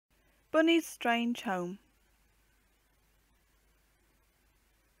Bunny's strange home.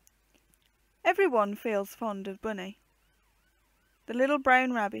 Everyone feels fond of Bunny, the little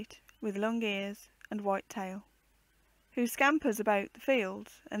brown rabbit with long ears and white tail, who scampers about the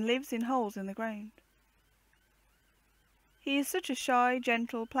fields and lives in holes in the ground. He is such a shy,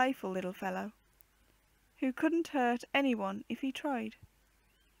 gentle, playful little fellow, who couldn't hurt anyone if he tried.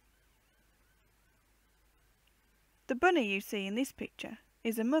 The bunny you see in this picture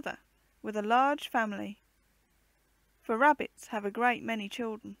is a mother with a large family, for rabbits have a great many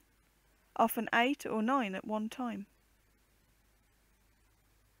children, often 8 or 9 at one time.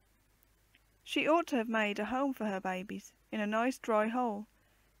 She ought to have made a home for her babies in a nice dry hole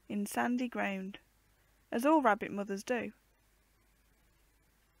in sandy ground, as all rabbit mothers do.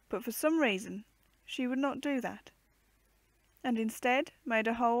 But for some reason she would not do that, and instead made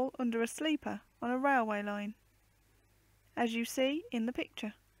a hole under a sleeper on a railway line, as you see in the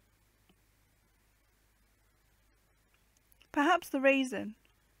picture. Perhaps the reason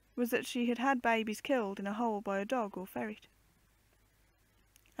was that she had had babies killed in a hole by a dog or ferret,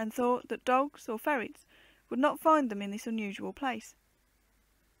 and thought that dogs or ferrets would not find them in this unusual place.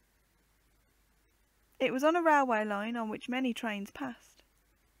 It was on a railway line on which many trains passed,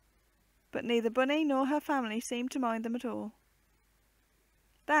 but neither Bunny nor her family seemed to mind them at all.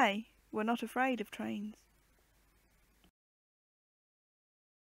 They were not afraid of trains.